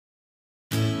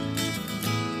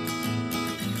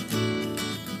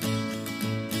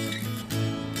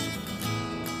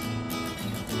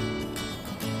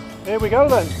Here we go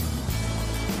then,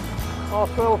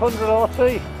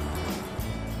 R1200RT.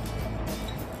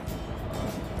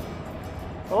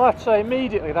 Well, I'd say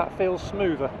immediately that feels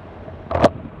smoother.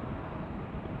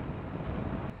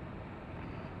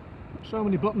 So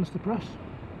many buttons to press.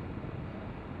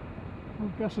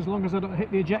 I guess as long as I don't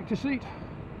hit the ejector seat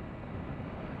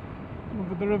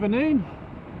with a bit of a knee.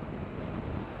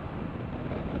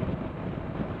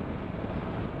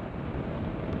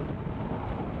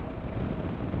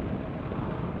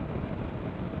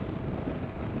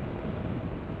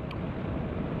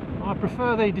 I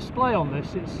prefer the display on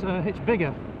this. It's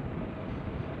bigger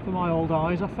for my old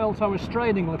eyes. I felt I was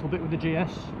straining a little bit with the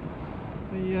GS.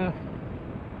 The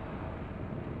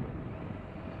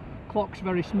clock's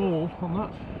very small on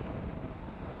that.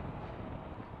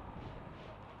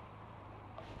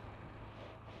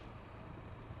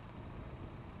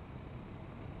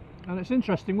 And it's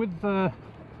interesting with the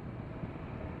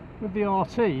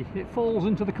RT, it falls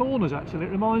into the corners actually.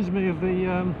 It reminds me of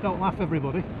the, don't laugh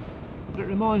everybody, but it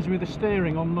reminds me of the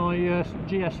steering on my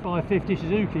GS 550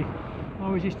 Suzuki. I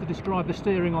always used to describe the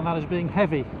steering on that as being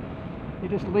heavy. You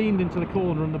just leaned into the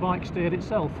corner and the bike steered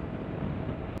itself.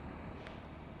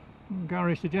 And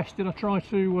Gary suggested I try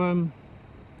to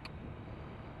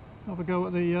have a go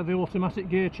at the automatic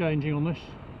gear changing on this.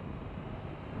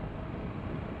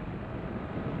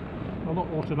 Well, not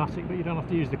automatic, but you don't have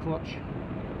to use the clutch.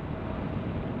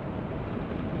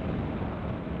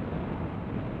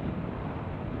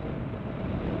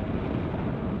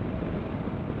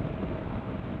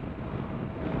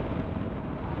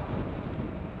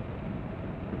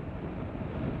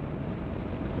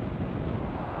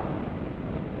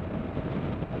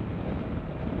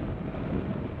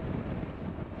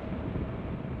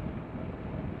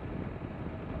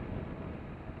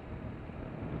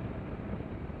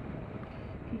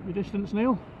 Keep your distance,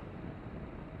 Neil.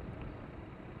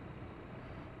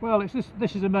 Well,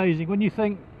 this is amazing. When you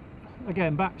think,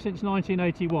 again, back since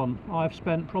 1981, I've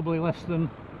spent probably less than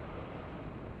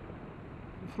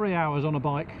 3 hours on a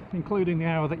bike, including the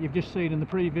hour that you've just seen in the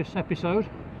previous episode.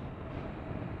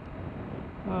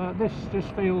 This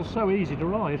just feels so easy to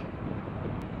ride.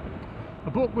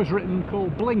 A book was written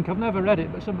called Blink. I've never read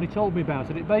it, but somebody told me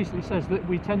about it. It basically says that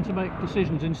we tend to make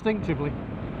decisions instinctively,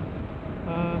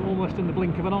 almost in the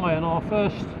blink of an eye, and our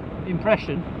first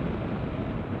impression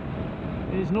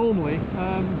is normally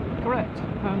correct.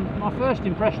 And my first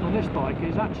impression on this bike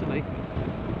is actually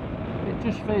it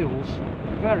just feels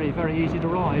very, very easy to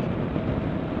ride.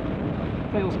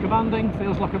 Feels commanding,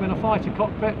 feels like I'm in a fighter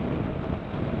cockpit,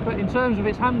 but in terms of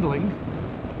its handling,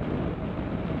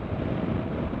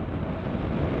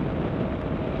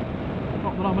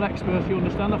 not that I'm an expert, you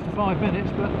understand, after 5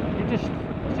 minutes, but it's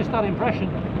just that impression.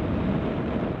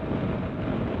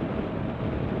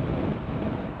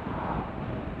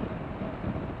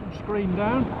 Screen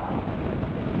down,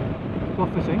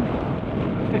 buffeting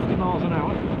at 50 miles an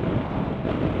hour.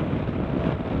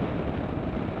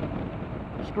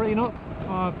 Screen up,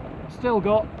 I've still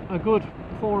got a good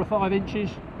 4 or 5 inches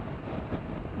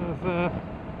of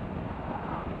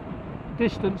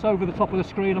distance over the top of the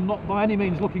screen. I'm not by any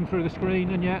means looking through the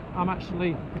screen, and yet I'm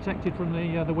actually protected from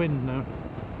the wind now.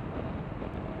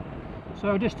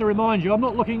 So just to remind you, I'm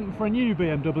not looking for a new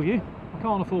BMW. I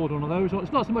can't afford one of those. Well,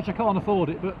 it's not so much I can't afford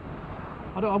it, but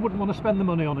I wouldn't want to spend the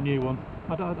money on a new one.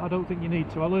 I don't think you need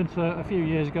to. I learnt a few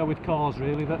years ago with cars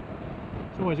really that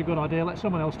it's always a good idea, let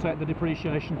someone else take the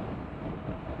depreciation.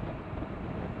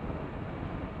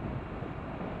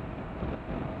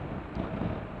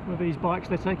 With these bikes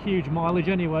they take huge mileage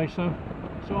anyway, so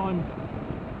I'm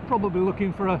probably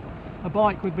looking for a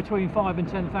bike with between 5 and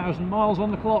 10,000 miles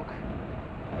on the clock,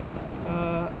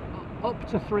 up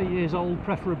to 3 years old,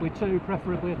 preferably 2,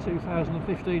 preferably a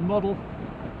 2015 model.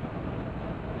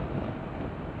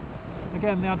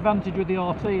 Again, the advantage with the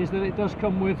RT is that it does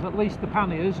come with at least the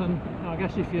panniers, and I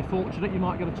guess if you're fortunate you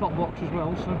might get a top box as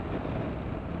well. So it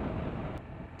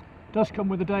does come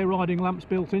with the day riding lamps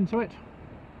built into it.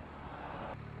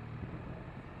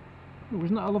 Oh,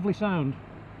 isn't that a lovely sound?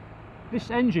 This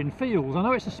engine feels, I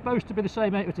know it's supposed to be the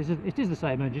same, it is the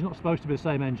same engine, it's not supposed to be the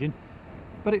same engine,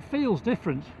 but it feels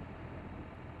different.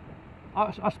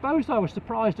 I suppose I was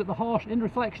surprised at the in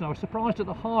reflection, I was surprised at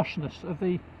the harshness of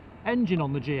the engine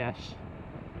on the GS.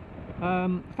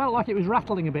 Felt like it was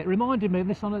rattling a bit. Reminded me,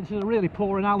 this is a really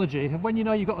poor analogy, of when you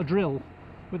know you've got a drill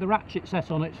with a ratchet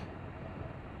set on it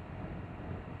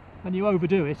and you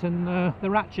overdo it and the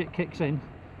ratchet kicks in.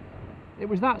 It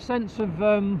was that sense of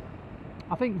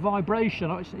I think vibration.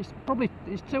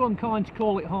 It's too unkind to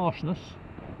call it harshness.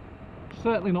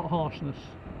 Certainly not harshness.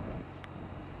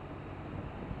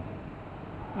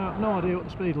 I have no idea what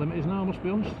the speed limit is now, I must be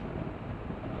honest.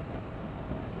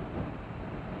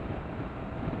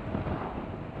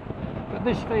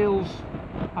 but this feels,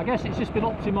 I guess it's just been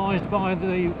optimised by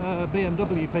the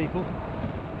BMW people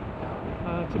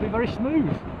to be very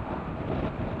smooth.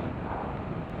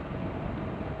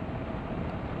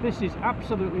 This is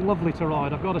absolutely lovely to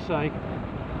ride, I've got to say.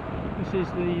 This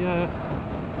is the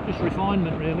just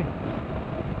refinement, really.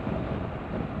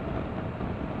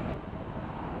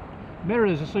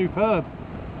 Mirrors are superb,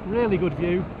 really good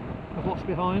view of what's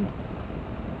behind.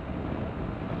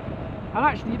 And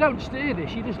actually you don't steer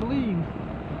this, you just lean.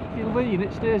 If you lean,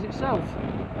 it steers itself.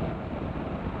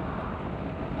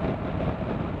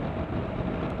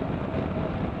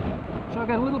 So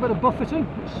again, a little bit of buffeting.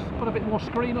 Let's put a bit more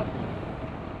screen up.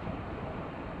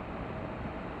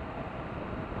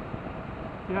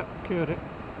 Yep, cured it.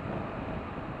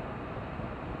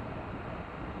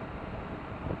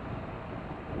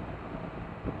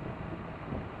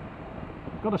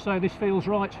 Got to say, this feels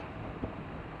right.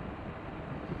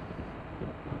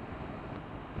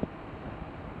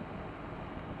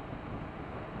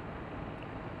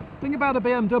 Thing about a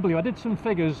BMW, I did some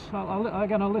figures.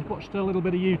 Again, I watched a little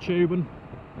bit of YouTube and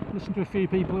listened to a few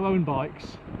people who own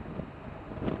bikes.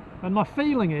 And my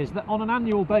feeling is that on an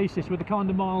annual basis, with the kind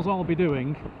of miles I'll be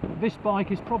doing, this bike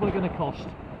is probably going to cost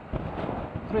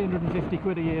 350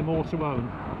 quid a year more to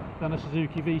own than a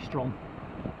Suzuki Vstrom.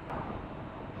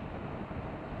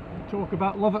 Talk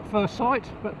about love at first sight,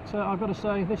 but I've got to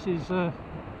say, this is I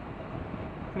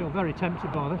feel very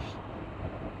tempted by this.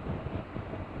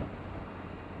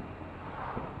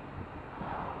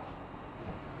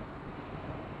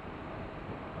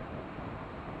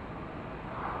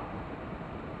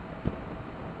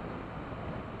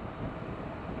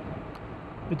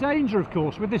 The danger, of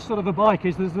course, with this sort of a bike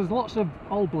is there's lots of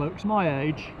old blokes my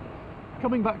age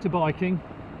coming back to biking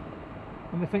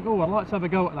and they think, oh, I'd like to have a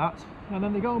go at that, and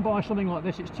then they go and buy something like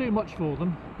this. It's too much for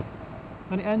them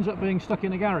and it ends up being stuck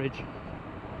in a garage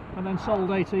and then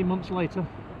sold 18 months later.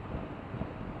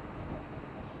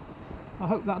 I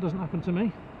hope that doesn't happen to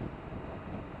me.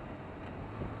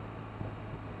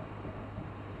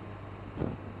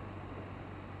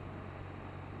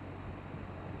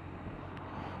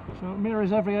 So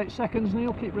mirrors every 8 seconds,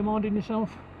 Neil, keep reminding yourself.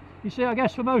 You see, I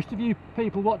guess for most of you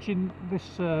people watching this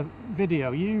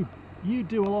video, you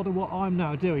do a lot of what I'm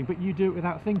now doing, but you do it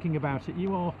without thinking about it.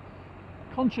 You are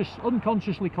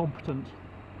unconsciously competent.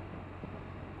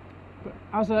 But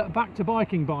as a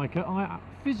back-to-biking biker, I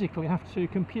physically have to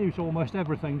compute almost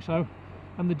everything. So,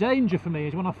 and the danger for me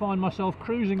is when I find myself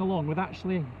cruising along with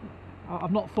actually,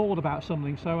 I've not thought about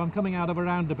something. So I'm coming out of a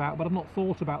roundabout, but I've not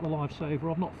thought about the lifesaver.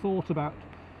 I've not thought about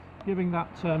giving that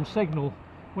signal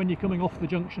when you're coming off the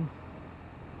junction.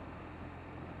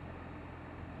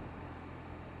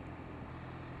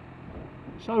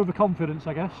 It's overconfidence,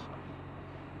 I guess.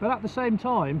 But at the same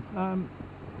time,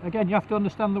 again, you have to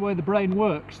understand the way the brain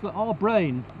works, that our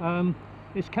brain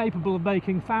is capable of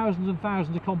making thousands and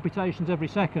thousands of computations every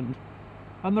second.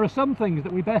 And there are some things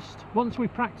that we best, once we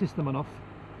practice them enough,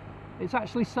 it's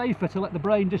actually safer to let the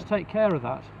brain just take care of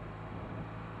that.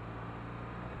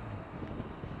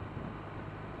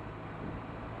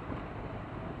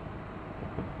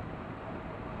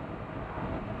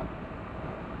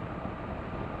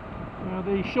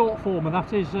 The short form of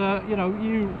that is, you know,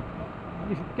 you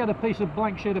get a piece of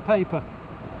blank sheet of paper,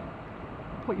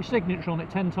 put your signature on it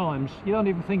 10 times, you don't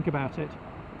even think about it.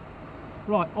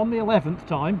 Right, on the 11th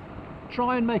time,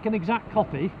 try and make an exact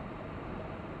copy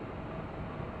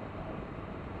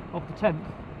of the 10th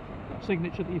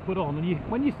signature that you put on, and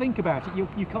when you think about it,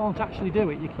 you can't actually do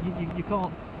it. You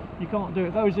can't do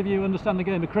it. Those of you who understand the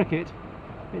game of cricket,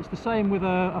 it's the same with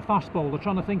a fast bowler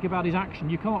trying to think about his action.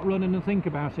 You can't run in and think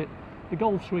about it. The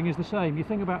golf swing is the same. You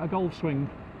think about a golf swing,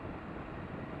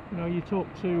 you know, you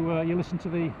listen to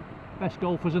the best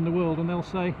golfers in the world, and they'll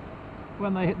say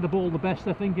when they hit the ball the best,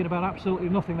 they're thinking about absolutely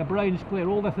nothing. Their brain's clear.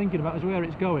 All they're thinking about is where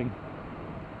it's going.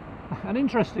 And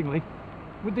interestingly,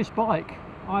 with this bike,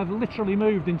 I've literally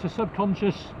moved into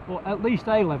subconscious, or at least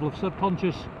a level of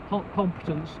subconscious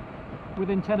competence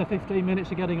within 10 or 15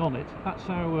 minutes of getting on it. That's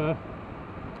how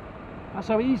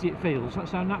easy it feels.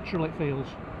 That's how natural it feels.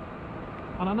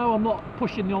 And I know I'm not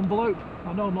pushing the envelope,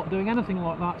 I know I'm not doing anything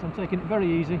like that, I'm taking it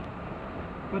very easy,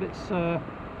 but it's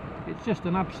just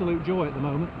an absolute joy at the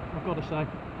moment, I've got to say.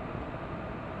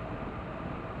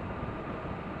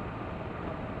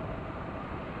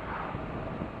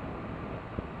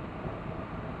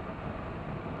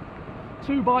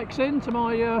 Two bikes into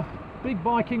my big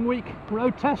biking week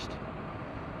road test.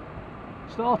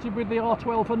 Started with the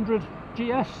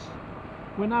R1200GS,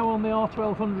 we're now on the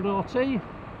R1200RT.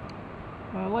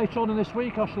 Later on in this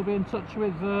week I shall be in touch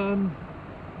with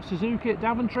Suzuki at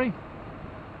Daventry.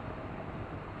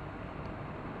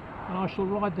 and I shall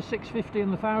ride the 650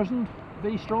 and the 1000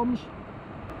 V-Stroms.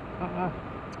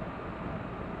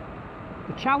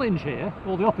 The challenge here,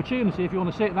 or the opportunity if you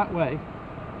want to see it that way,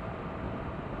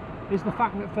 is the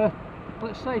fact that for,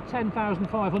 let's say,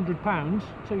 £10,500,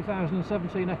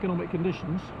 2017 economic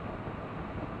conditions,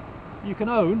 you can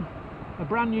own a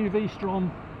brand new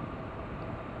V-Strom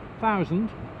 1000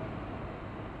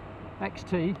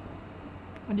 XT,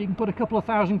 and you can put a couple of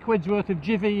 £1,000 worth of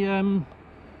jivvy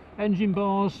engine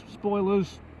bars,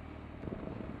 spoilers,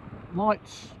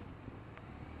 lights.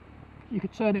 You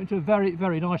could turn it into a very,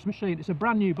 very nice machine. It's a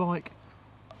brand new bike.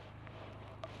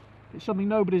 It's something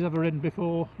nobody's ever ridden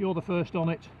before. You're the first on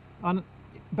it, and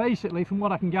basically, from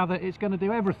what I can gather, it's going to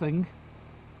do everything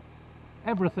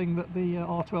that the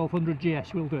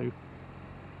R1200GS will do.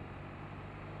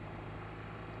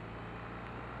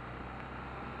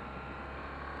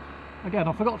 Again,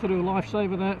 I forgot to do a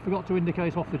lifesaver there, forgot to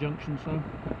indicate off the junction, so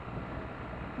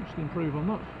just improve on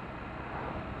that.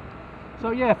 So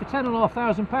yeah, for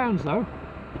 £10,500 though,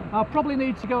 I'll probably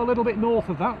need to go a little bit north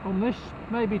of that on this,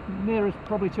 maybe nearer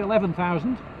probably to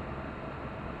 11,000.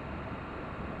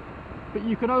 But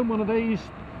you can own one of these,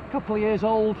 a couple of years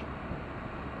old,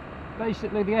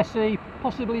 basically the SE,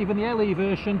 possibly even the LE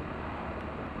version.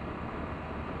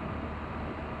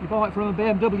 You buy it from a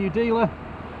BMW dealer,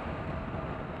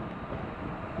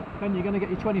 then you're going to get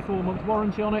your 24-month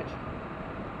warranty on it.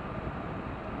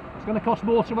 It's going to cost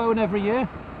more to own every year,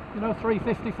 you know,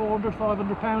 350, 400,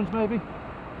 500 pounds maybe.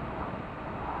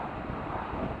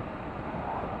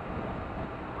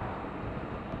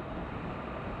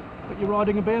 But you're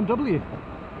riding a BMW.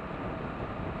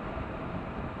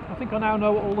 I think I now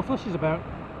know what all the fuss is about.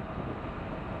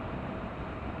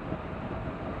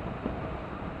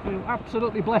 I feel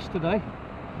absolutely blessed today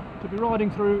to be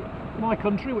riding through my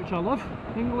country, which I love,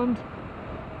 England,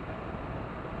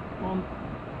 on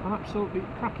an absolutely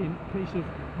cracking piece of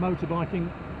motorbiking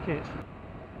kit.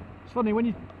 It's funny when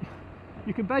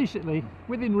you can basically,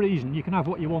 within reason, you can have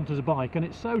what you want as a bike, and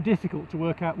it's so difficult to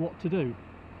work out what to do.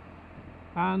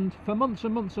 And for months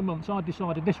and months and months, I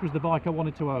decided this was the bike I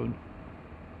wanted to own.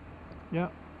 Yeah,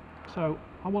 so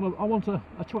I want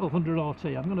a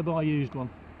 1200RT. I'm going to buy a used one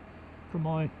from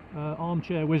my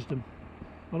armchair wisdom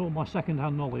and all my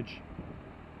second-hand knowledge.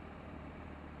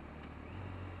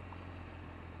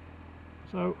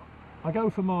 So I go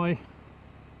for my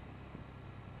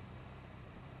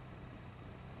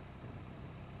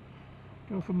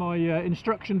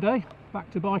instruction day, back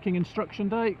to biking instruction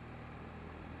day.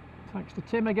 Thanks to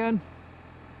Tim again,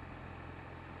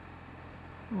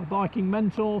 my biking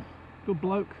mentor, good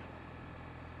bloke,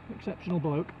 exceptional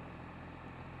bloke.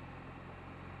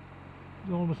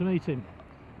 It's almost to meet him.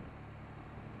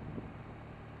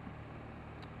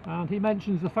 And he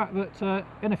mentions the fact that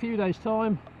in a few days'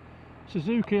 time,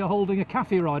 Suzuki are holding a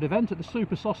cafe ride event at the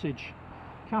Super Sausage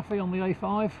Cafe on the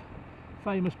A5,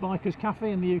 famous bikers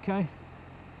cafe in the UK.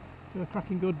 Do a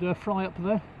cracking good fry up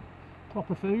there,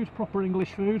 proper food, proper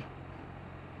English food.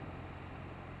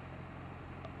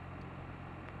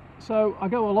 So I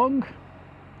go along,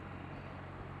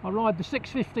 I ride the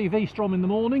 650 V-Strom in the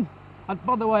morning, and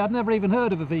by the way, I'd never even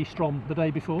heard of a V-Strom the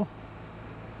day before.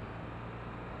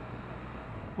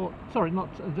 Well, sorry,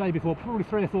 not the day before, probably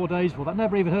 3 or 4 days before that,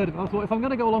 never even heard of it. I thought, if I'm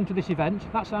going to go along to this event,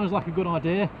 that sounds like a good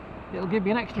idea. It'll give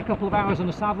me an extra couple of hours on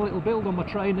the saddle, it'll build on my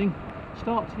training,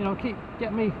 start, you know,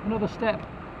 get me another step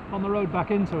on the road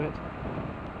back into it.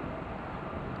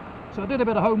 So I did a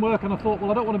bit of homework and I thought,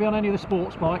 well, I don't want to be on any of the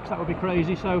sports bikes, that would be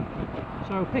crazy, so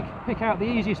pick out the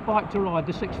easiest bike to ride,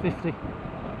 the 650.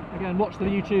 Again, watched the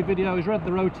YouTube videos, read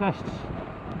the road tests,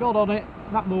 got on it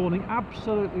that morning,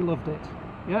 absolutely loved it.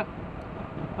 Yeah.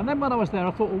 And then when I was there,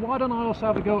 I thought, well, why don't I also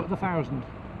have a go at the 1000?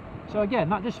 So again,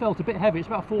 that just felt a bit heavy. It's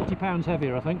about 40 pounds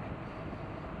heavier, I think.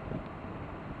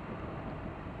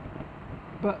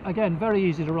 But again, very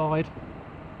easy to ride.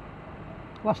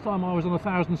 Last time I was on a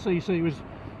 1000cc was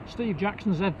Steve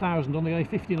Jackson's Z1000 on the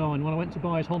A59 when I went to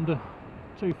buy his Honda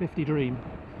 250 Dream.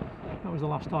 That was the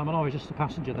last time, and I was just a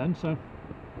passenger then. So,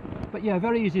 but yeah,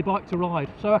 very easy bike to ride.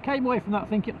 So I came away from that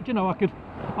thinking, you know, I could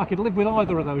live with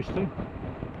either of those two.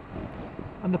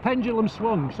 And the pendulum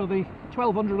swung, so the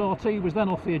 1200RT was then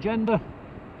off the agenda,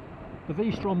 the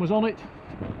V-Strom was on it,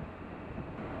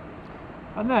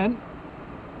 and then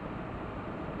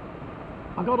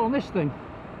I got on this thing,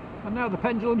 and now the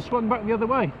pendulum swung back the other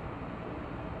way.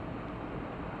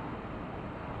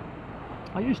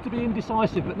 I used to be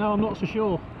indecisive, but now I'm not so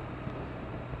sure.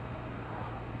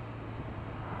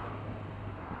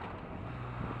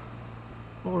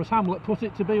 Or as Hamlet put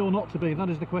it, to be or not to be, that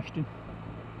is the question.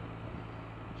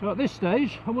 So at this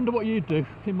stage, I wonder what you'd do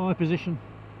in my position.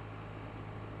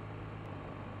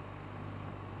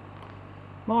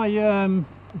 My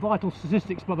vital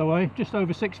statistics, by the way, just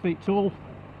over 6 feet tall,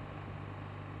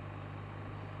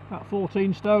 about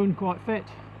 14 stone, quite fit,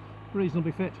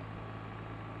 reasonably fit.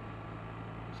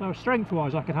 So strength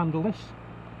wise I could handle this.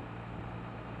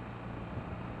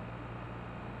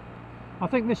 I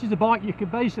think this is a bike you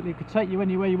could basically take you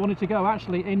anywhere you wanted to go,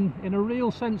 actually in a real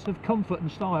sense of comfort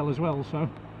and style as well. So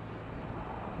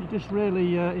you just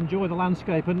really enjoy the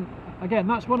landscape, and again,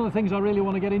 that's one of the things I really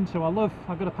want to get into.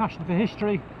 I've got a passion for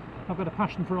history, I've got a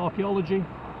passion for archaeology.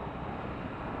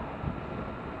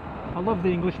 I love the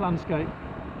English landscape,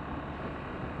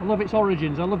 I love its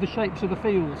origins, I love the shapes of the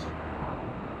fields,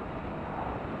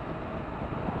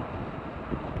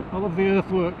 I love the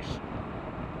earthworks.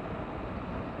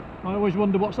 I always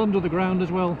wonder what's under the ground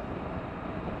as well.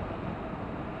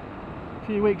 A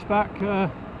few weeks back,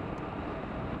 I'm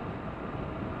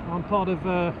part of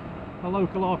a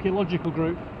local archaeological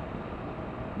group,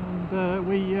 and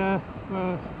we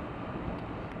were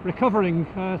recovering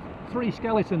 3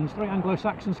 skeletons, 3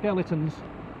 Anglo-Saxon skeletons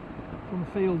from a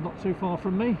field not too far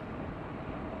from me.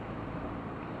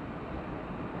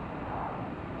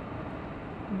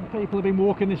 And people have been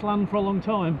walking this land for a long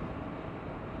time.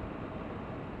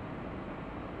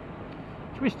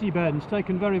 Twisty bends,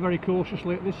 taken very, very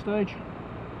cautiously at this stage.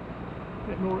 A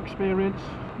bit more experience,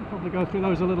 I'll probably go through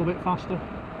those a little bit faster.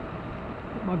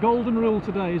 But my golden rule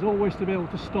today is always to be able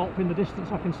to stop in the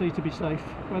distance I can see to be safe,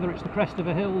 whether it's the crest of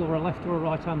a hill or a left or a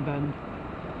right hand bend.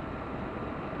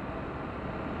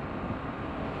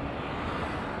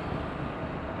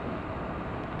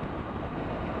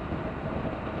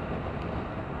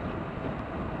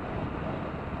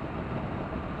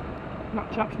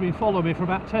 That chap's been following me for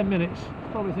about 10 minutes,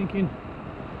 probably thinking,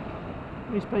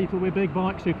 these people with big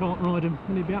bikes who can't ride them,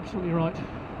 and he'd be absolutely right.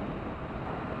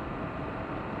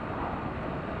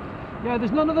 Yeah,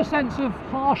 there's none of the sense of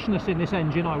harshness in this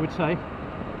engine, I would say.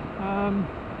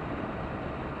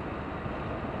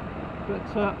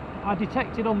 But I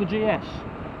detect it on the GS,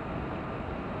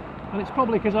 and it's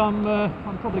probably because I'm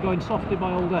probably going soft in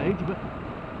my old age, but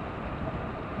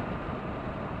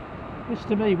this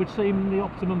to me would seem the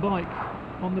optimum bike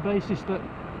on the basis that,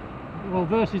 well,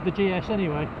 versus the GS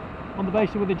anyway, on the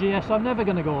basis with the GS I'm never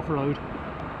going to go off-road.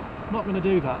 I'm not going to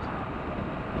do that.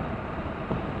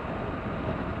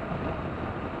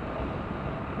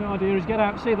 The idea is get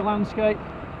out, see the landscape,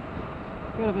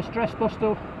 bit of a stress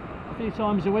buster a few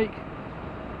times a week,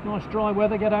 nice dry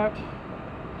weather, get out,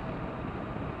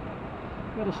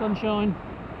 bit of sunshine,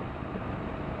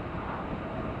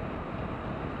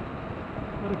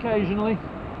 but occasionally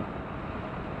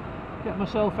get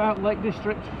myself out, Lake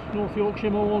District, North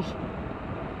Yorkshire Moors.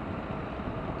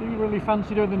 Do really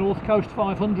fancy doing the North Coast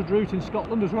 500 route in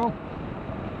Scotland as well.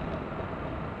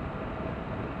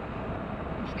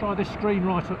 Let's try this screen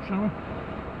right up, shall we?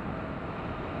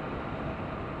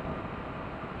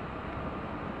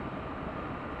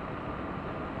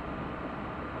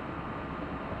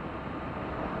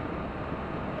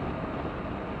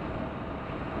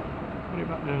 Put it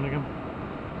back down again.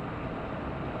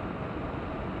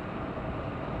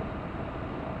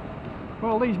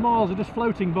 Well, these miles are just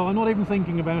floating by, I'm not even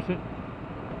thinking about it.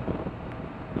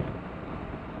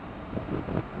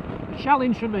 The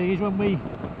challenge for me is when we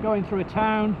going through a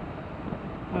town,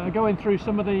 going through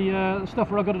some of the stuff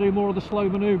where I've got to do more of the slow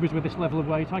manoeuvres with this level of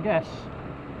weight. I guess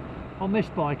on this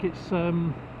bike it's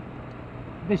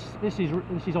this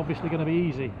is obviously going to be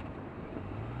easy.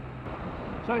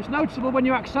 So it's noticeable when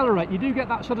you accelerate, you do get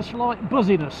that sort of slight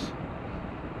buzziness,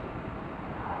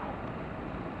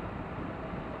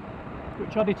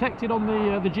 which I detected on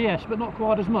the GS, but not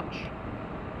quite as much.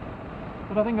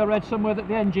 But I think I read somewhere that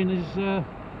the engine is it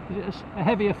a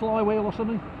heavier flywheel or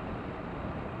something?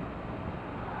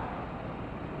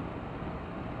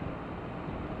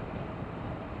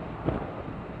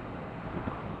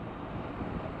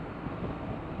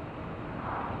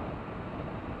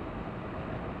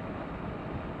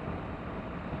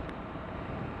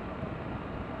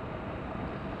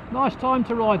 Nice time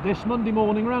to ride this, Monday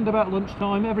morning, around about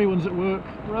lunchtime, everyone's at work,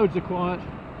 roads are quiet,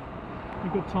 a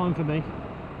good time for me.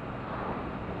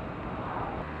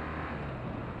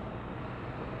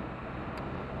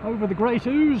 Over the Great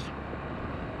Ouse,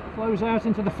 flows out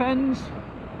into the Fens,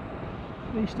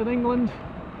 eastern England.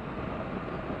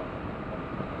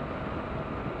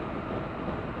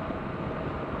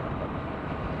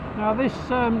 Now this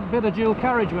bit of dual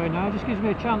carriageway now just gives me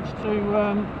a chance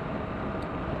to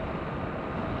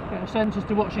get a sense as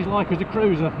to what she's like as a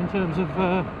cruiser in terms of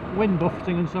wind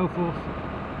buffeting and so forth.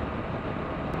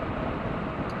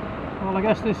 Well, I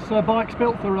guess this bike's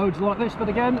built for roads like this, but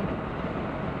again,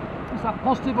 is that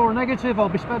positive or negative? I'll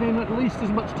be spending at least as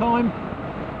much time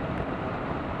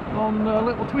on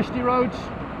little twisty roads.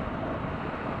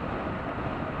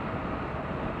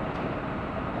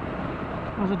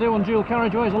 As I do on dual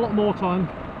carriageways, a lot more time,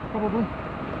 probably.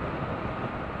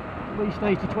 At least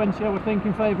 80-20 I would think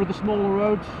in favour of the smaller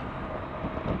roads.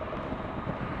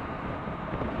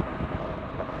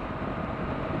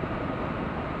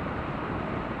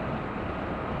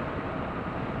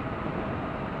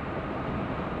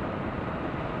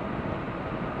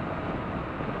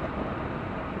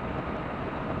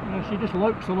 She just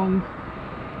lopes along.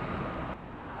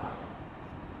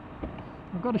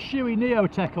 I've got a Shoei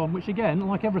Neotech on, which again,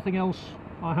 like everything else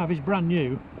I have, is brand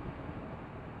new,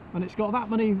 and it's got that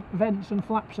many vents and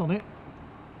flaps on it.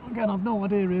 Again, I've no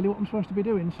idea really what I'm supposed to be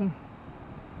doing, so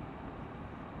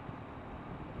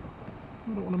I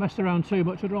don't want to mess around too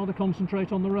much. I'd rather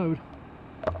concentrate on the road.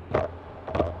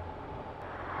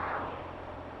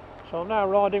 So I'm now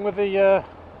riding with the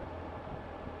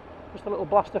just a little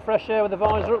blast of fresh air with the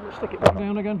visor up. Let's stick it back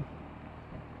down again.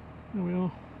 There we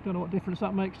are. Don't know what difference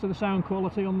that makes to the sound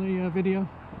quality on the video.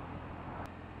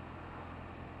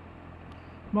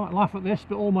 Might laugh at this,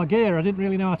 but all my gear, I didn't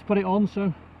really know how to put it on,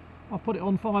 so I've put it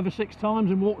on 5 or 6 times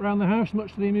and walked around the house,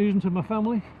 much to the amusement of my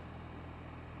family.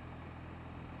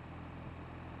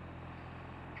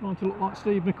 Trying to look like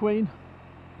Steve McQueen.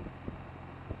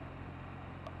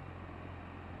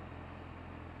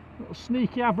 Little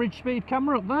sneaky average speed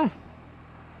camera up there,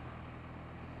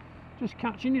 just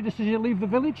catching you just as you leave the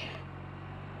village.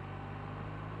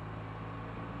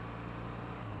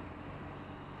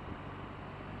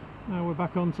 Now we're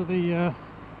back onto the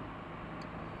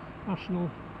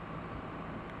national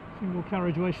single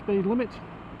carriageway speed limit,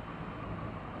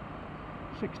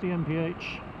 60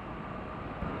 mph.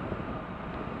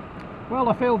 Well,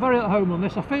 I feel very at home on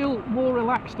this. I feel more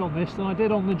relaxed on this than I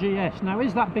did on the GS. Now,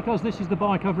 is that because this is the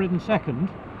bike I've ridden second,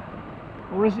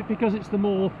 or is it because it's the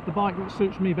bike that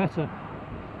suits me better?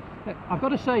 I've got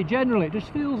to say, generally, it just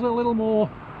feels a little more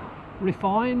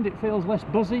refined. It feels less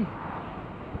buzzy.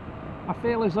 I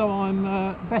feel as though I'm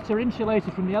better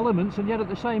insulated from the elements, and yet at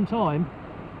the same time,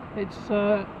 it's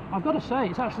I've got to say,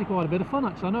 it's actually quite a bit of fun.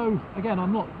 Actually, I know, again,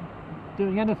 I'm not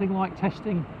doing anything like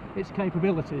testing its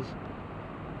capabilities.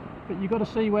 But you've got to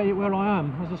see where I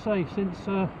am. As I say, since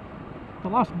the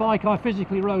last bike I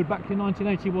physically rode back in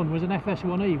 1981 was an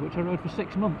FS1E, which I rode for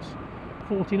 6 months,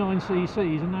 49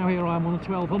 cc's, and now here I am on a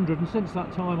 1200, and since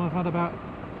that time I've had about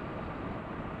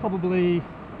probably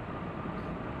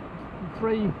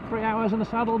three hours in the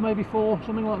saddle, maybe 4,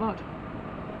 something like that.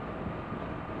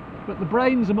 But the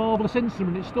brain's a marvellous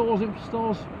instrument. It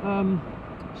stores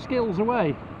skills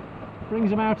away, brings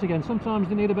them out again. Sometimes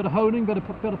they need a bit of honing, bit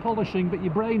of polishing, but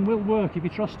your brain will work if you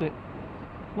trust it.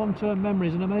 Long-term memory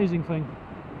is an amazing thing.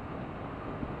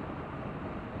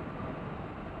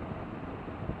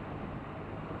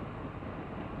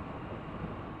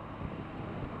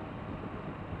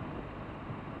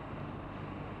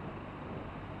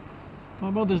 My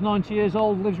mother's 90 years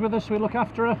old, lives with us, we look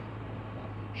after her.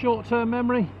 Short-term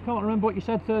memory, can't remember what you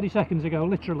said 30 seconds ago,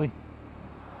 literally.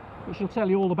 But she'll tell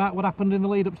you all about what happened in the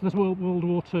lead up to this World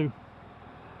War II.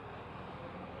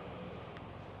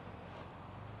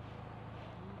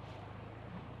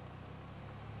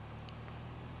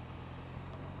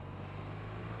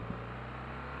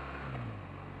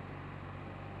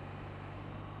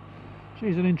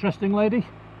 She's an interesting lady.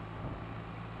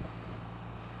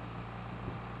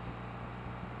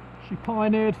 She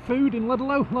pioneered food in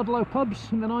Ludlow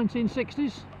pubs in the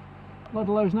 1960s.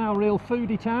 Ludlow's now a real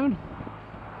foodie town.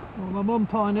 Well, my mum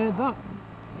pioneered that.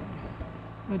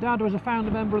 My dad was a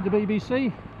founder member of the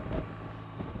BBC,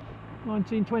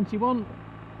 1921.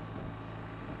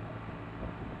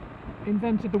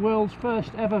 Invented the world's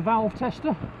first ever valve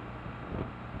tester,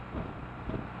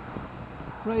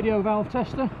 radio valve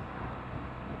tester.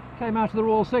 Came out of the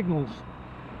Royal Signals.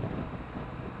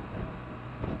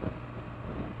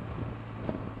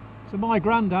 So my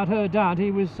granddad, her dad,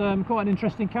 he was quite an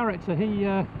interesting character.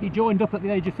 He joined up at the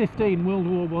age of 15 World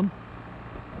War I.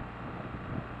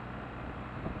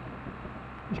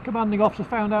 His commanding officer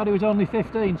found out he was only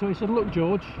 15, so he said, "Look,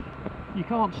 George, you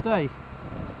can't stay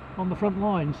on the front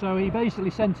line." So he basically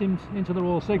sent him into the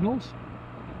Royal Signals,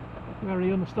 where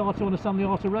he started to understand the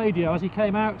art of radio. As he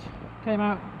came out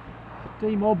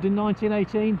demobbed in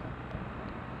 1918,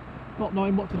 not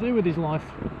knowing what to do with his life,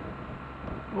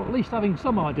 or at least having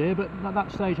some idea, but at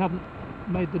that stage hadn't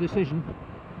made the decision.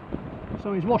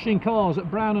 So he's washing cars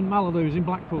at Brown and Mallows in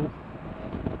Blackpool,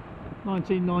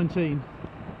 1919,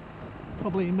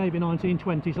 probably maybe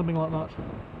 1920, something like that.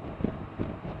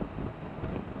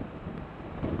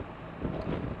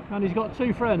 And he's got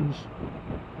 2 friends.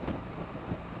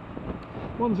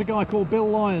 One's a guy called Bill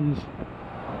Lyons,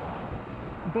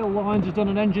 Bill Lyons has done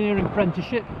an engineering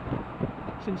apprenticeship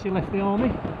since he left the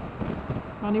army,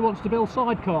 and he wants to build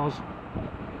sidecars.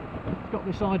 He's got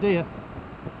this idea.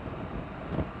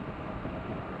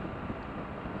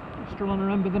 Just trying to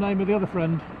remember the name of the other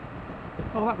friend.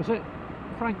 Oh, that was it.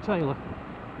 Frank Taylor.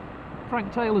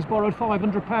 Frank Taylor's borrowed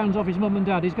 £500 off his mum and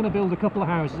dad. He's going to build a couple of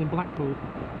houses in Blackpool.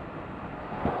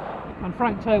 And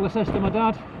Frank Taylor says to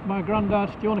my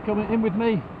granddad, do you want to come in with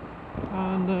me?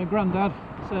 And granddad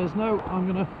says, no,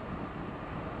 I'm going to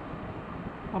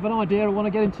have an idea, I want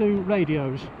to get into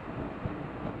radios.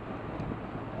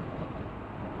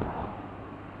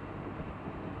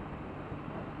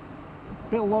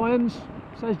 Bill Lyons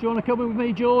says, do you want to come in with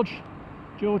me, George?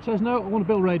 George says, no, I want to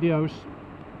build radios.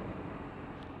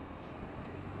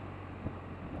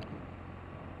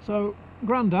 So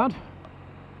Grandad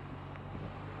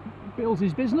builds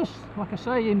his business. Like I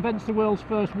say, he invents the world's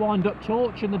first wind-up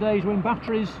torch in the days when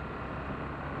batteries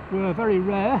were very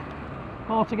rare,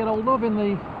 hard to get hold of in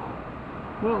the,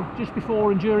 well, just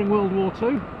before and during World War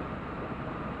II.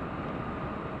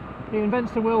 He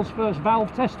invents the world's first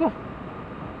valve tester,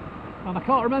 and I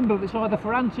can't remember if it's either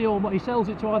Ferranti or he sells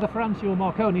it to either Ferranti or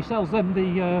Marconi. He sells them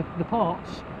the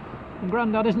parts, and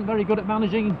Grandad isn't very good at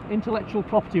managing intellectual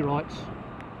property rights.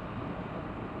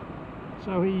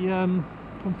 So he,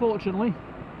 unfortunately,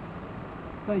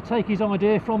 they take his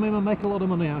idea from him and make a lot of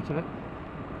money out of it.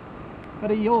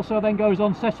 But he also then goes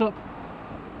on to set up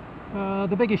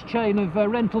the biggest chain of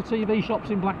rental TV shops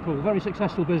in Blackpool. Very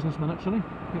successful businessman actually,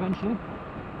 eventually,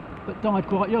 but died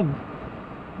quite young.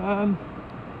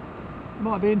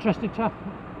 Might be interested to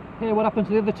hear what happened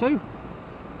to the other two.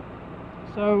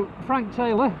 So Frank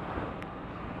Taylor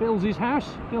builds his house,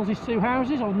 builds his two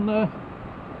houses on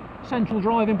Central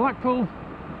Drive in Blackpool,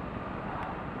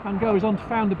 and goes on to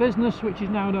found a business which is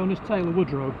now known as Taylor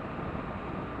Woodrow,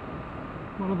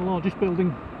 one of the largest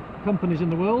building companies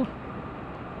in the world.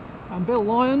 And Bill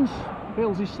Lyons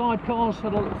builds his sidecars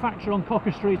at a little factory on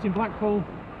Cocker Street in Blackpool.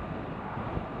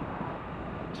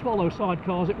 Swallow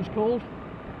Sidecars it was called.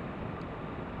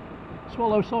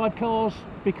 Swallow Sidecars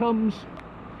becomes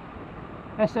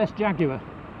SS Jaguar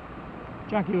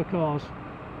cars.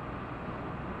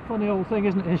 Funny old thing,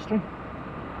 isn't it, history?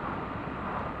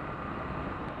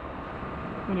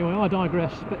 Anyway, I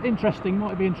digress, but interesting,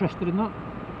 might be interested in that.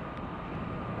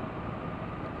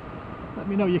 Let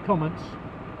me know your comments.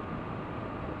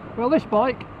 Well, this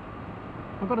bike,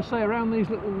 I've got to say, around these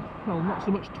little, well, not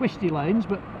so much twisty lanes,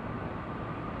 but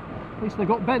at least they've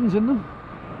got bends in them,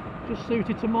 just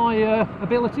suited to my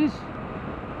abilities.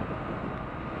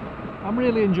 I'm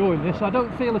really enjoying this. I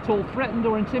don't feel at all threatened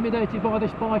or intimidated by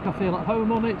this bike. I feel at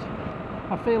home on it.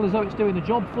 I feel as though it's doing the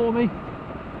job for me.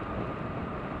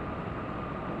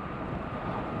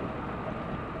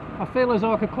 I feel as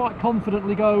though I could quite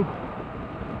confidently go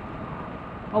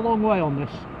a long way on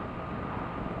this.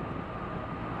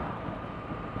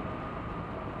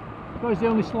 I suppose the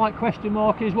only slight question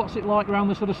mark is what's it like around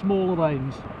the sort of smaller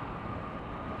lanes.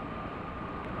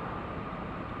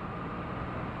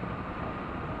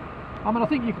 I mean, I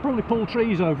think you could probably pull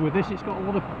trees over with this. It's got a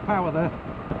lot of power there,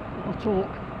 a lot of torque.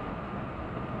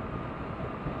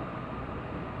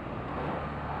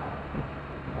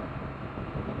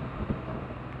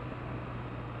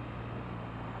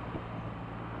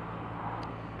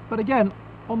 But again,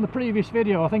 on the previous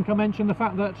video, I think I mentioned the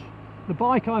fact that the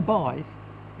bike I buy,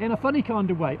 in a funny kind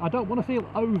of way, I don't want to feel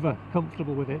over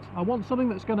comfortable with it. I want something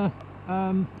that's going to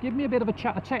give me a bit of a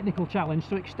technical challenge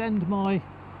to extend my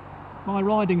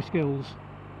riding skills.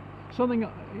 Something,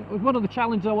 one of the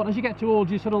challenges I want, as you get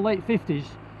towards your sort of late 50s,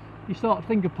 you start to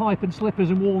think of pipe and slippers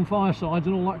and warm firesides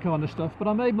and all that kind of stuff. But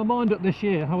I made my mind up this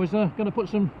year. I was going to put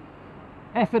some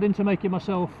effort into making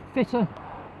myself fitter,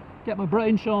 get my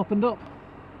brain sharpened up.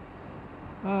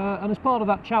 And as part of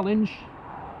that challenge,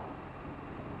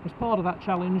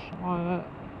 I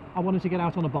wanted to get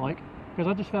out on a bike, because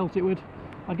I just felt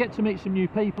I'd get to meet some new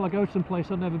people, I'd go to some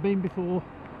place I'd never been before,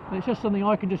 and it's just something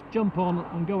I can just jump on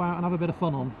and go out and have a bit of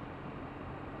fun on.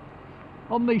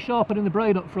 On the sharpening the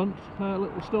brain up front, a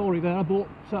little story there, I've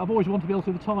always wanted to be able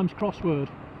to do the Times crossword,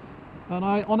 and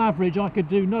on average I could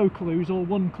do no clues or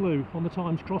one clue on the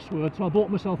Times crossword, so I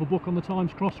bought myself a book on the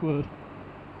Times crossword.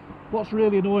 What's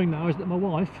really annoying now is that my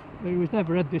wife, who has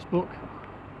never read this book,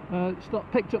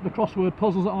 picked up the crossword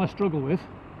puzzles that I struggle with,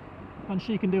 and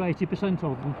she can do 80%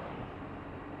 of them.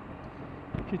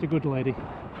 She's a good lady.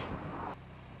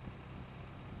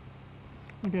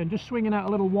 Again, just swinging out a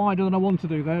little wider than I want to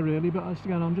do there really, but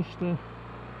again I'm just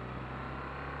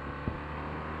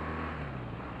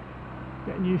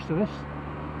getting used to this.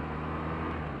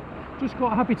 Just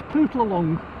quite happy to pootle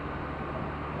along.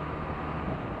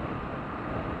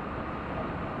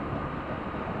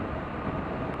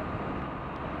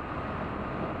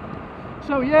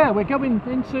 So yeah, we're going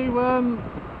into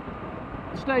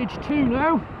stage 2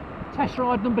 now, test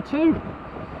ride number 2,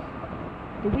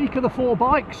 the week of the 4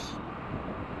 bikes.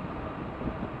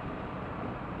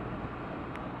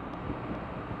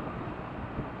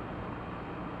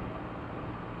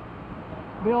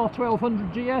 The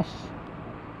R1200GS,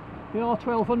 the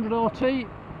R1200RT,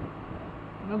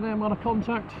 and then I'm going to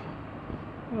contact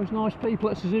those nice people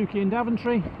at Suzuki in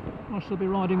Daventry. I shall be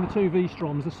riding the 2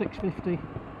 Vstroms, the 650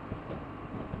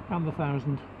 and the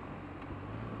 1000.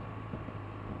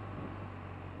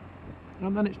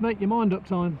 And then it's make your mind up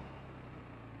time.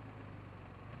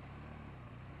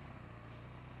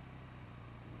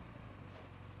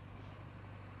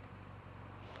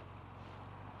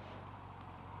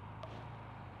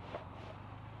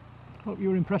 Hope you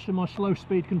were impressed with my slow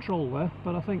speed control there,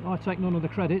 but I think I take none of the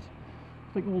credit.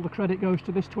 I think all the credit goes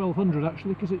to this 1200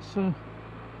 actually, because it's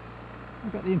I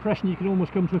get the impression you can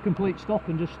almost come to a complete stop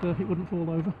and just it wouldn't fall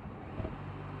over.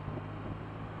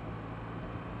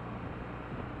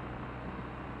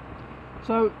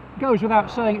 So it goes without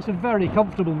saying it's a very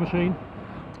comfortable machine.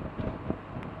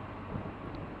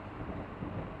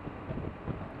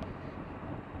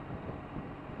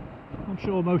 I'm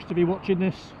sure most of you watching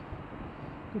this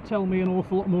could tell me an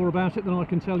awful lot more about it than I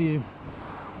can tell you.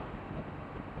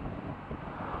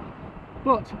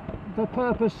 But the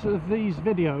purpose of these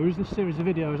videos, this series of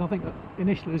videos, I think that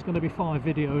initially there's going to be 5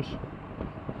 videos,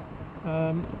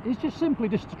 is just simply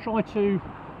just to try to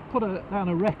put down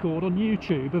a record on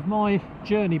YouTube of my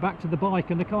journey back to the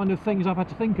bike and the kind of things I've had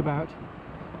to think about.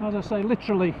 As I say,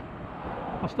 literally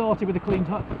I started with a clean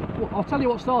tire. Well, I'll tell you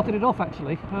what started it off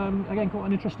actually. Again, quite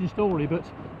an interesting story, but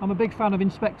I'm a big fan of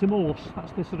Inspector Morse.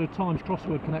 That's the sort of Times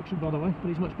crossword connection, by the way, but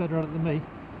he's much better at it than me.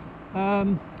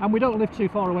 And we don't live too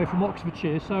far away from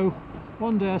Oxfordshire, so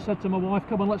one day I said to my wife,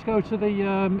 come on, let's go to the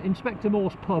Inspector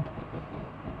Morse pub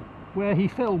where he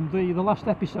filmed the last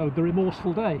episode, The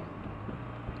Remorseful Day.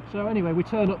 So anyway, we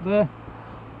turn up there,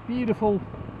 beautiful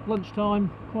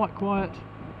lunchtime, quite quiet,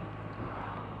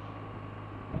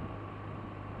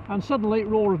 and suddenly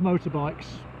roar of motorbikes.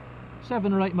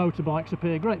 7 or 8 motorbikes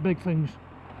appear, great big things.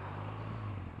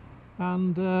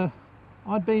 And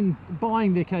I'd been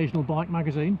buying the occasional bike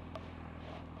magazine,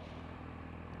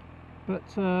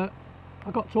 but I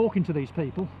got talking to these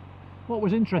people. What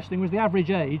was interesting was the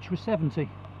average age was 70.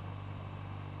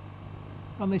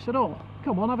 And they said, oh,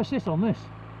 come on, have a sit on this.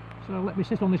 So let me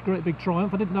sit on this great big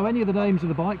Triumph. I didn't know any of the names of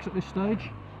the bikes at this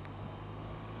stage.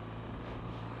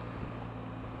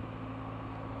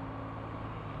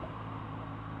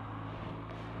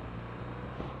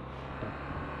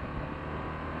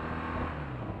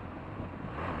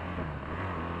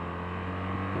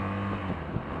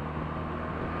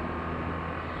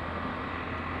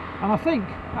 And I think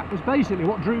that was basically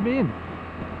what drew me in.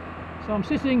 So I'm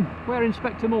sitting where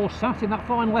Inspector Morse sat in that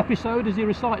final episode as he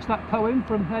recites that poem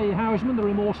from Hay Houseman, The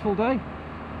Remorseful Day.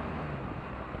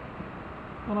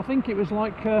 And I think it was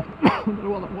like, I don't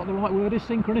know what the right word is,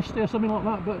 synchronicity or something like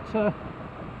that, but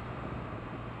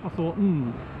I thought,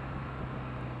 And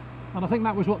I think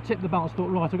that was what tipped the balance. I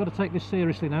thought, right, I've got to take this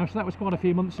seriously now. So that was quite a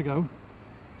few months ago.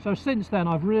 So since then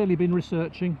I've really been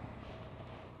researching,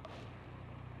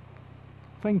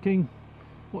 thinking,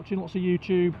 watching lots of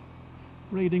YouTube,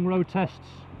 reading road tests.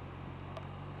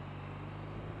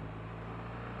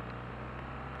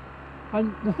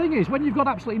 And the thing is, when you've got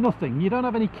absolutely nothing, you don't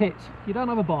have any kit, you don't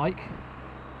have a bike,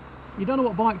 you don't know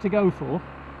what bike to go for,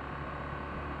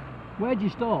 where do you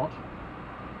start?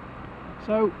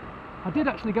 So I did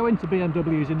actually go into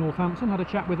BMWs in Northampton, had a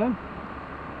chat with them,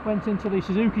 went into the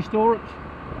Suzuki store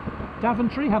at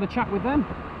Daventry, had a chat with them.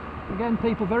 Again,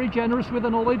 people very generous with the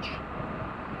knowledge,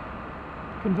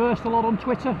 conversed a lot on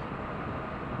Twitter,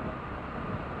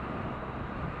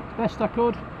 best I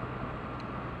could.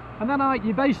 And then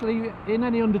you basically, in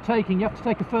any undertaking, you have to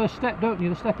take a first step, don't you?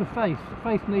 The step of faith.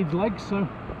 Faith needs legs, so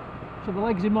the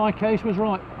legs in my case was,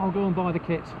 right, I'll go and buy the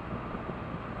kit.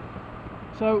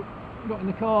 So got in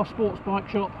the car, sports bike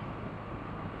shop,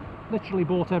 literally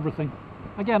bought everything.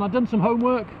 Again, I'd done some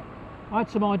homework, I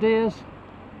had some ideas,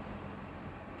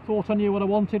 thought I knew what I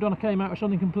wanted when I came out with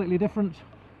something completely different,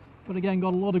 but again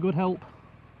got a lot of good help.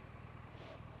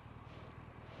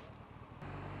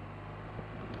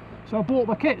 So I bought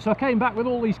my kit, so I came back with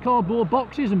all these cardboard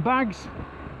boxes and bags,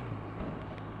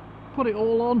 put it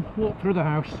all on, walked through the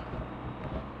house.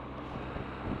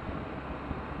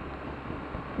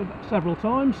 Did that several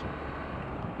times.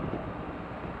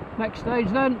 Next stage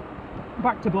then,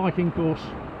 back to biking course.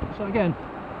 So again,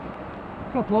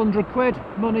 a couple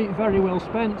 £100, money very well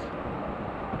spent.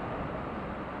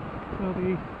 So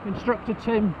the instructor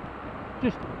Tim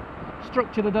just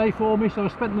structured a day for me, so I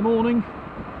spent the morning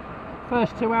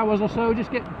first 2 hours or so,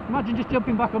 imagine just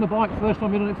jumping back on a bike, first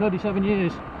time I've done it 37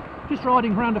 years, just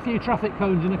riding around a few traffic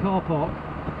cones in a car park,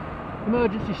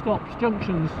 emergency stops,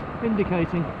 junctions,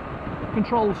 indicating,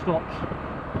 control stops,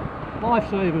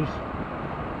 lifesavers.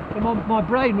 And my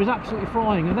brain was absolutely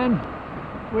frying. And then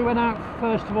we went out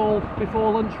first of all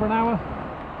before lunch for an hour,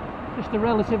 just a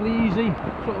relatively easy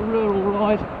sort of rural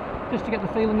ride, just to get the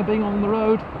feeling of being on the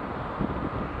road.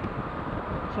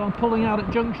 So I'm pulling out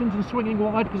at junctions and swinging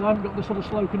wide because I haven't got the sort of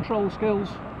slow control skills,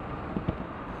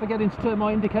 forgetting to turn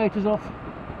my indicators off,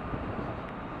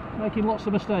 making lots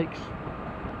of mistakes.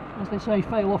 As they say,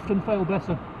 fail often, fail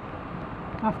better.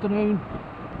 Afternoon,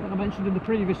 like I mentioned in the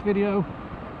previous video,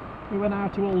 we went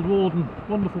out to Old Warden,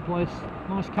 wonderful place,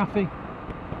 nice cafe,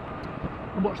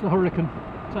 and watched the Hurricane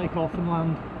take off and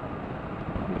land,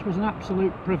 which was an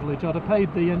absolute privilege. I'd have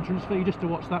paid the entrance fee just to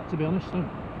watch that, to be honest.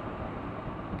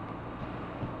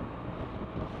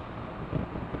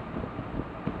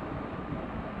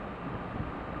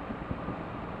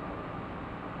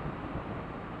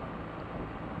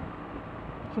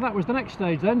 So that was the next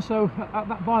stage then. So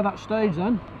by that stage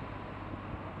then,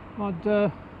 I'd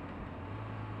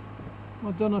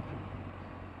done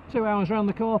 2 hours around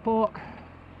the car park,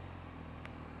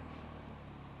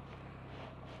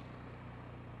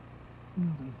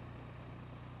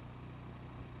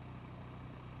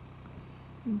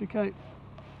 indicate,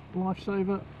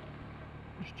 lifesaver,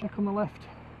 just check on the left.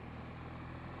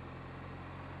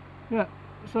 Yeah,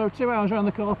 so 2 hours around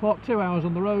the car park, 2 hours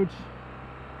on the roads.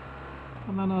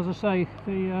 And then, as I say,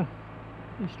 the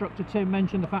instructor Tim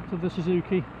mentioned the fact of the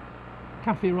Suzuki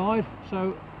cafe ride,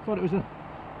 so I thought it was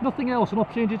nothing else, an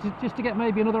opportunity just to get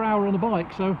maybe another hour on the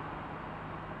bike. So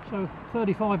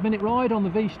 35-minute ride on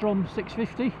the Vstrom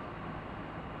 650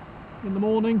 in the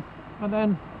morning, and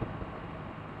then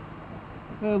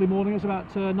early morning, it was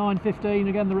about 9:15.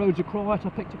 Again, the roads are quiet, I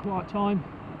picked a quiet time,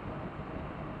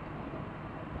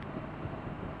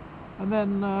 and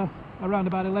then around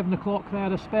about 11 o'clock they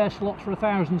had a spare slot for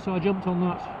 1,000, so I jumped on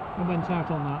that and went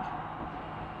out on that.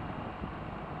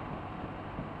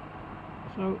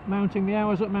 So mounting the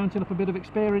hours up, mounting up a bit of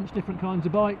experience, different kinds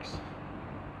of bikes,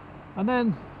 and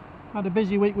then had a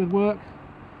busy week with work,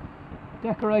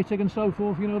 decorating and so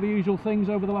forth, you know, the usual things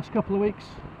over the last couple of weeks,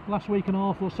 last week and a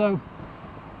half or so.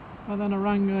 And then I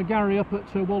rang Gary up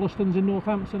at Wollaston's in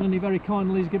Northampton, and he very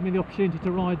kindly has given me the opportunity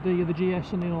to ride the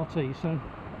GS and the RT.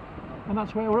 And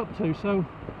that's where we're up to. So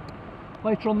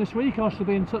later on this week I shall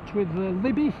be in touch with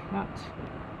Libby at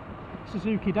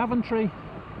Suzuki Daventry,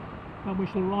 and we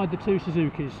shall ride the two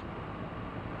Suzukis.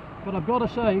 But I've got to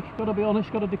say, got to be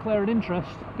honest, got to declare an interest,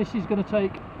 this is going to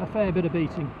take a fair bit of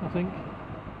beating, I think.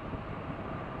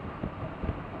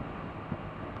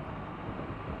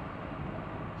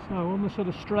 So on the sort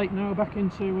of straight now back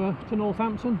into to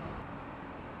Northampton.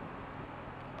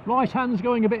 Right hand's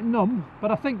going a bit numb, but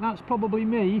I think that's probably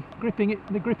me gripping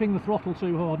the throttle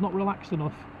too hard, not relaxed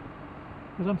enough,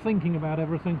 because I'm thinking about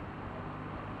everything.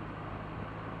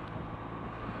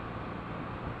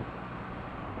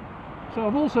 So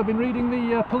I've also been reading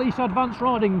the police advanced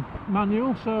riding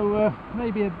manual, so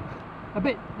maybe a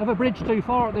bit of a bridge too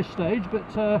far at this stage, but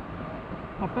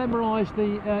I've memorised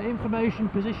the information,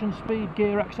 position, speed,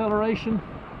 gear, acceleration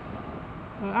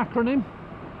acronym.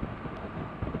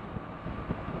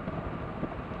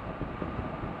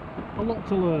 A lot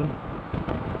to learn.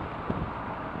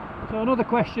 So another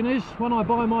question is, when I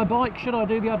buy my bike, should I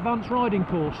do the advanced riding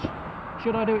course?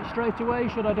 Should I do it straight away?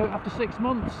 Should I do it after 6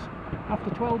 months?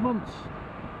 After 12 months?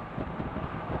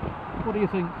 What do you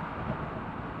think?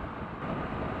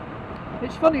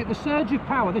 It's funny, at the surge of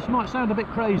power, this might sound a bit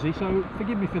crazy, so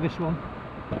forgive me for this one.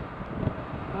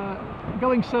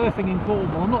 Going surfing in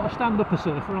Cornwall, I'm not a stand-upper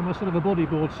surfer, I'm a sort of a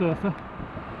bodyboard surfer.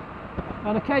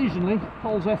 And occasionally,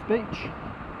 Coles F Beach,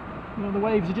 you know, the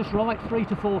waves are just right, 3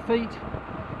 to 4 feet,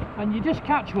 and you just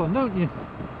catch one, don't you?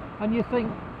 And you think,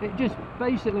 it just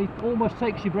basically almost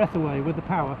takes your breath away with the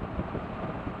power.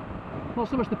 Not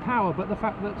so much the power, but the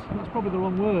fact that, that's probably the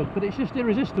wrong word, but it's just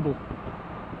irresistible.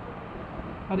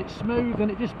 And it's smooth,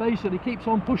 and it just basically keeps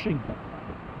on pushing.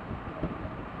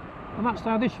 And that's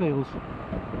how this feels.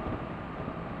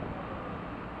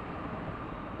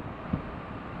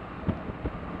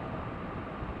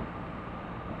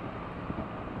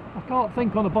 I can't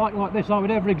think on a bike like this I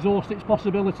would ever exhaust its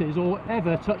possibilities or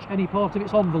ever touch any part of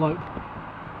its envelope.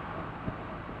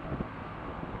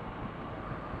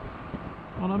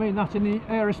 And I mean that in the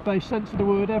aerospace sense of the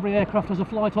word. Every aircraft has a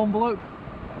flight envelope.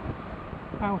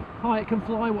 How high it can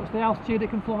fly, what's the altitude it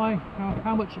can fly,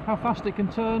 how fast it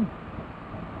can turn.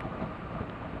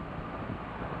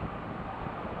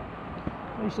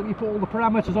 Basically you put all the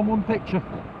parameters on one picture.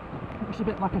 Looks a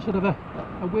bit like a sort of a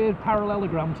weird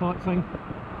parallelogram type thing.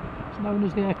 It's known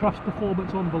as the aircraft's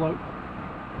performance envelope.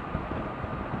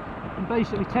 And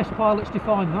basically test pilots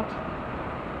define that.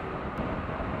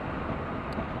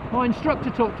 My instructor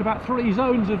talked about 3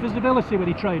 zones of visibility when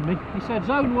he trained me. He said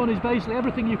zone 1 is basically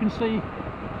everything you can see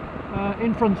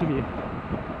in front of you.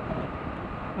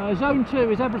 Zone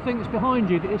 2 is everything that's behind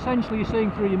you that essentially you're seeing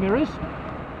through your mirrors.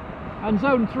 And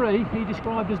zone 3 he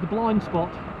described as the blind spot.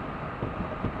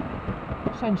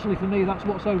 Essentially for me that's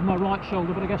what's over my right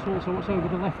shoulder, but I guess also what's over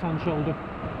the left hand shoulder.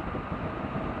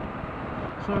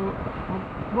 So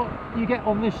what you get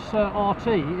on this RT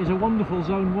is a wonderful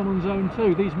zone 1 and zone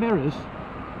 2. These mirrors,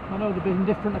 I know there have been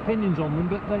different opinions on them,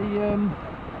 but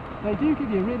they do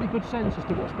give you a really good sense as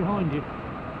to what's behind you.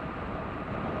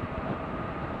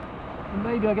 And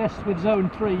maybe I guess with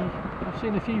zone 3 I've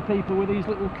seen a few people with these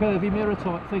little curvy mirror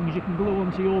type things you can glue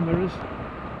onto your mirrors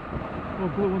or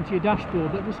glue onto your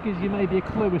dashboard. That just gives you maybe a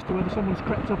clue as to whether someone's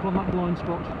crept up on that blind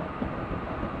spot.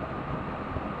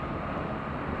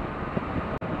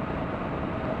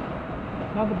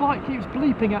 Now the bike keeps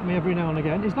bleeping at me every now and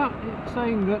again. Is that it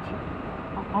saying that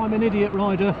I'm an idiot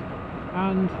rider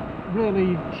and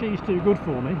really she's too good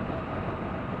for me?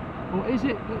 Or is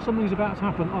it that something's about to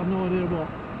happen? I've no idea what.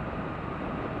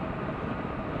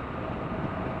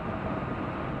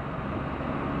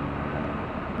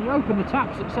 You open the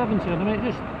taps at 70 and I mean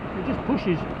it just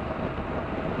pushes.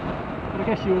 But I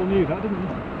guess you all knew that, didn't you?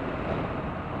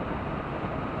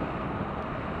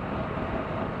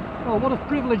 Well, what a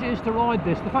privilege it is to ride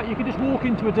this. The fact you can just walk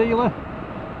into a dealer,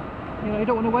 you know, you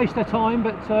don't want to waste their time,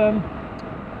 but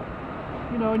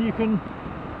you know, and you can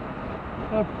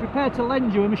prepared to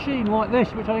lend you a machine like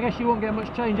this, which I guess you won't get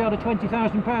much change out of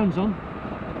 £20,000 on,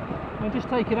 and just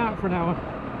take it out for an hour.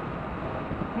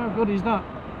 How good is that?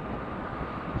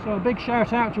 So a big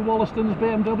shout out to Wollaston's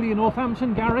BMW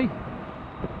Northampton, Gary.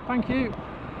 Thank you.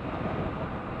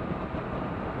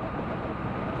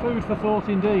 Food for thought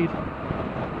indeed.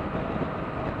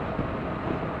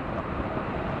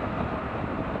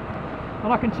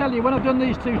 And I can tell you, when I've done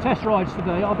these 2 test rides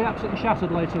today, I'll be absolutely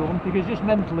shattered later on, because just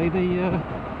mentally,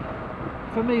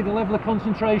 for me, the level of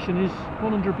concentration is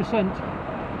 100%.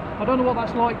 I don't know what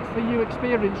that's like for you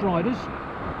experienced riders.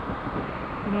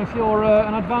 You know, if you're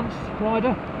an advanced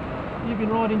rider, you've been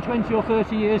riding 20 or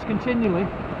 30 years continually,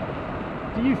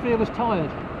 do you feel as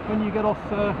tired when you get off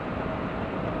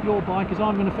your bike as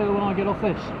I'm going to feel when I get off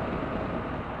this?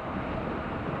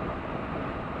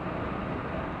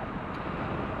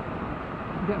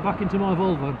 Get back into my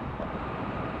Volvo,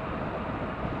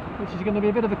 which is going to be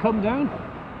a bit of a come down.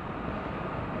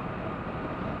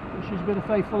 She's a bit of a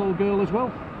faithful old girl as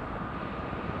well.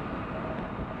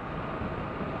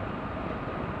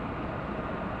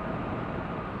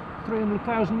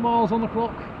 $300,000 miles on the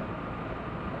clock,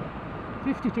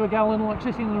 50 to a gallon, like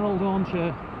sitting in an old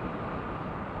armchair.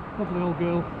 Lovely old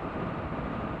girl.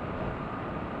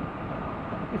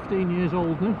 15 years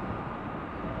old now.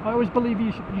 I always believe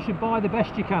you should buy the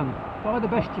best you can. Buy the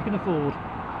best you can afford.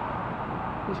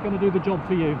 That's going to do the job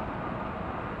for you.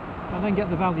 And then get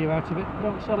the value out of it.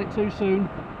 Don't sell it too soon.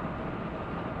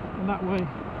 And that way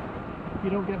you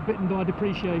don't get bitten by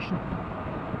depreciation.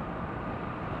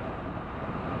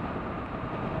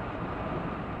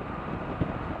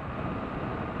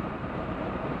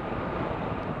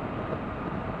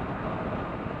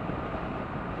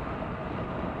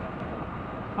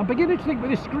 I'm beginning to think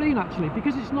with this screen actually,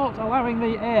 because it's not allowing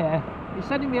the air, it's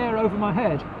sending the air over my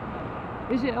head,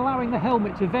 is it allowing the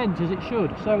helmet to vent as it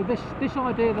should? So this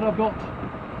idea that I've got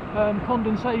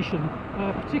condensation,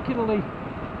 particularly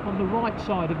on the right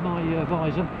side of my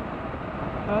visor,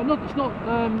 it's not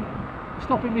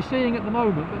stopping me seeing at the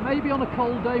moment, but maybe on a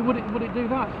cold day would it do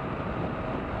that?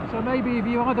 So maybe if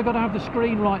you either got to have the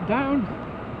screen right down,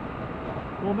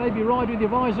 or maybe ride with your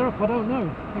visor up, I don't know.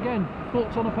 Again,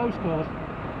 thoughts on a postcard.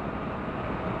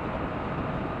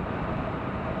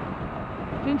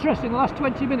 It's interesting, the last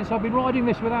 20 minutes I've been riding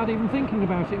this without even thinking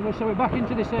about it, so we're back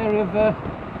into this area of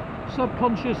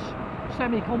subconscious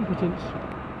semi-competence.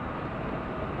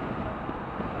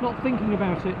 Not thinking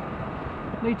about it.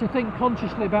 Need to think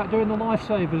consciously about doing the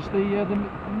lifesavers, the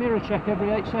mirror check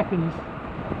every 8 seconds.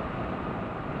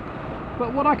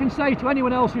 But what I can say to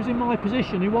anyone else who's in my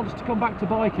position who wants to come back to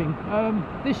biking,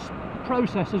 this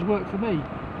process has worked for me.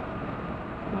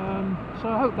 So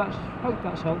I hope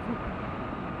that's helpful.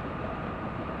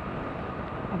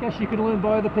 I guess you can learn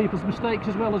by other people's mistakes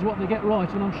as well as what they get right,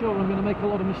 and I'm sure I'm going to make a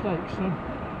lot of mistakes. So.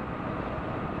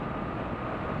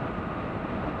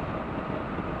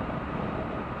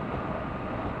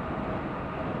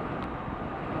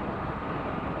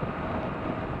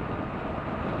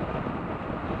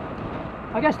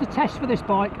 I guess the test for this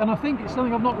bike, and I think it's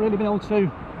something I've not really been able to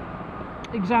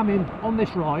examine on this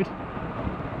ride,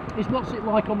 is what's it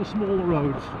like on the smaller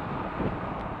roads.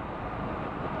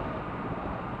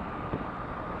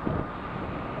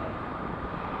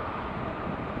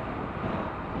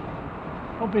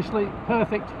 Obviously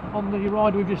perfect on the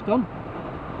ride we've just done,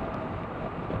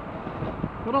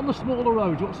 but on the smaller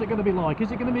roads, what's it going to be like?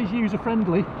 Is it going to be as user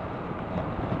friendly,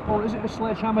 or is it a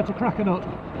sledgehammer to crack a nut?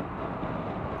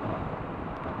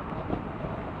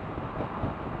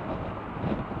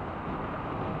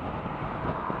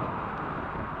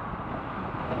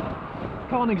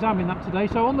 Can't examine that today,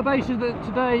 so on the basis that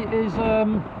today is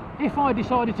if I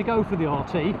decided to go for the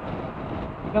RT,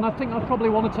 then I think I'd probably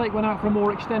want to take one out for a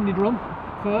more extended run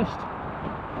first.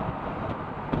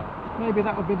 Maybe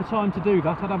that would be the time to do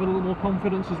that. I'd have a little more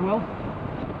confidence as well.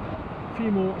 A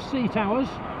few more seat hours.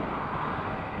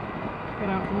 Get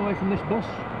out from away from this bus.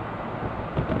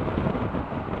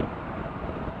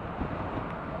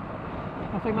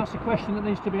 I think that's the question that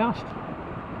needs to be asked.